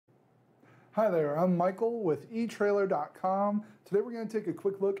Hi there, I'm Michael with etrailer.com. Today we're going to take a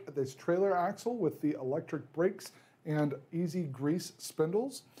quick look at this trailer axle with the electric brakes and easy grease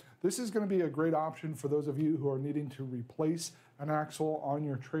spindles. This is going to be a great option for those of you who are needing to replace an axle on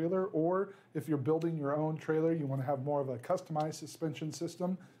your trailer, or if you're building your own trailer, you want to have more of a customized suspension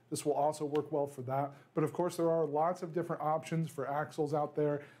system. This will also work well for that. But of course, there are lots of different options for axles out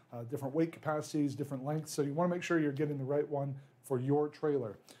there, different weight capacities, different lengths. So you want to make sure you're getting the right one for your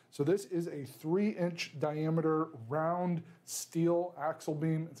trailer. So this is a 3-inch diameter round steel axle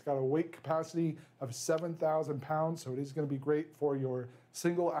beam. It's got a weight capacity of 7,000 pounds. So it is going to be great for your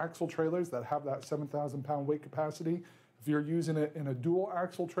single axle trailers that have that 7,000 pound weight capacity. If you're using it in a dual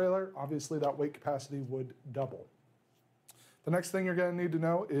axle trailer, obviously that weight capacity would double. The next thing you're going to need to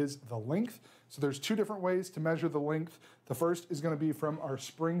know is the length. So there's two different ways to measure the length. The first is going to be from our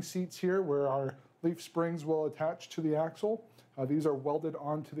spring seats here, where our leaf springs will attach to the axle. These are welded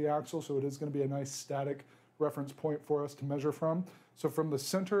onto the axle, so it is going to be a nice static reference point for us to measure from. So from the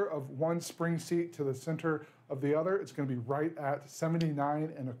center of one spring seat to the center of the other, it's going to be right at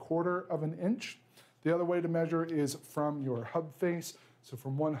 79¼ of an inch. The other way to measure is from your hub face. So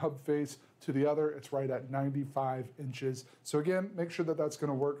from one hub face to the other, it's right at 95 inches. So again, make sure that that's going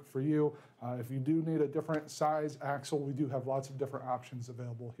to work for you. If you do need a different size axle, we do have lots of different options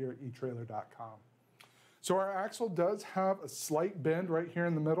available here at etrailer.com. So our axle does have a slight bend right here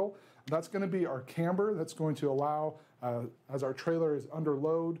in the middle. That's going to be our camber. That's going to allow, as our trailer is under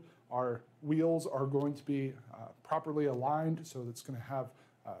load, our wheels are going to be properly aligned. So it's going to have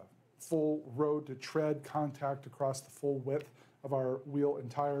full road to tread contact across the full width of our wheel and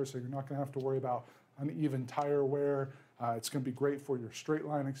tire. So you're not going to have to worry about uneven tire wear. It's going to be great for your straight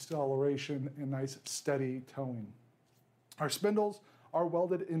line acceleration and nice steady towing. Our spindles are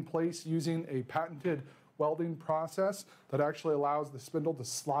welded in place using a patented welding process that actually allows the spindle to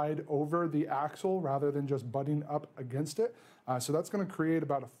slide over the axle rather than just butting up against it. So that's going to create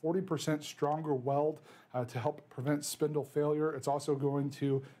about a 40% stronger weld to help prevent spindle failure. It's also going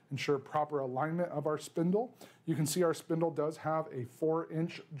to ensure proper alignment of our spindle. You can see our spindle does have a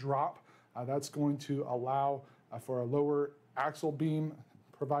 4-inch drop. That's going to allow for a lower axle beam,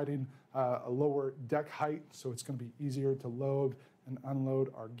 providing a lower deck height, so it's going to be easier to load and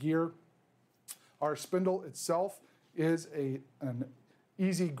unload our gear. Our spindle itself is an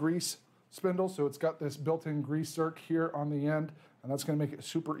easy grease spindle, so it's got this built-in grease zerk here on the end, and that's going to make it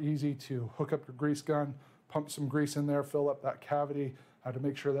super easy to hook up your grease gun, pump some grease in there, fill up that cavity to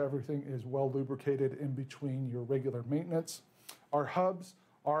make sure that everything is well lubricated in between your regular maintenance. Our hubs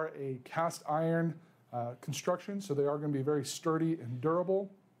are a cast iron construction, so they are going to be very sturdy and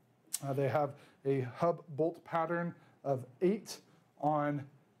durable. They have a hub bolt pattern of 8 on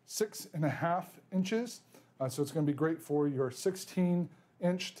 6.5 inches. So it's going to be great for your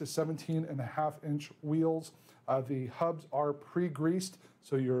 16-inch to 17.5-inch wheels. The hubs are pre-greased,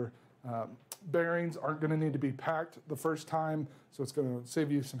 so your bearings aren't going to need to be packed the first time, so it's going to save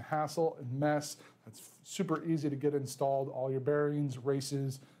you some hassle and mess. It's super easy to get installed. All your bearings,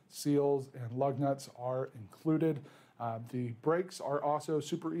 races, seals, and lug nuts are included. The brakes are also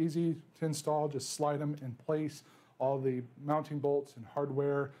super easy to install. Just slide them in place. All the mounting bolts and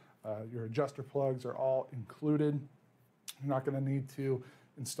hardware, your adjuster plugs are all included. You're not going to need to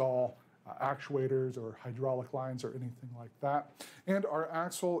install actuators or hydraulic lines or anything like that. And our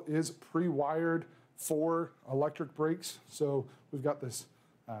axle is pre-wired for electric brakes. So we've got this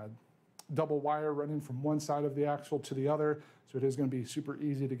double wire running from one side of the axle to the other. So it is going to be super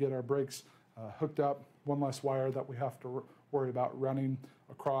easy to get our brakes hooked up. One less wire that we have to worry about running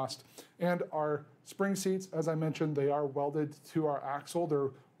across. And our spring seats, as I mentioned, they are welded to our axle.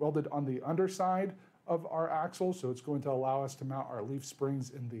 They're welded on the underside of our axle, so it's going to allow us to mount our leaf springs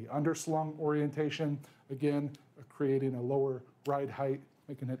in the underslung orientation, again, creating a lower ride height,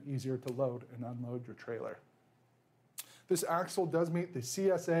 making it easier to load and unload your trailer. This axle does meet the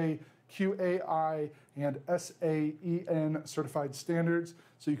CSA, QAI, and SAEN certified standards,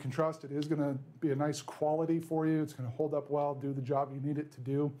 so you can trust it is going to be a nice quality for you. It's going to hold up well, do the job you need it to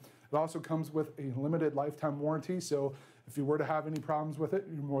do. It also comes with a limited lifetime warranty, so if you were to have any problems with it,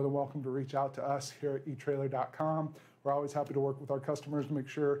 you're more than welcome to reach out to us here at etrailer.com. We're always happy to work with our customers to make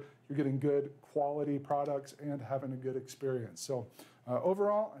sure you're getting good quality products and having a good experience. So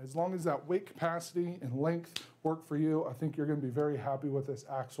overall, as long as that weight capacity and length work for you, I think you're going to be very happy with this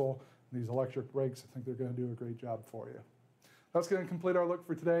axle. These electric brakes, I think they're going to do a great job for you. That's going to complete our look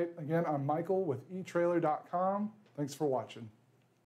for today. Again, I'm Michael with etrailer.com. Thanks for watching.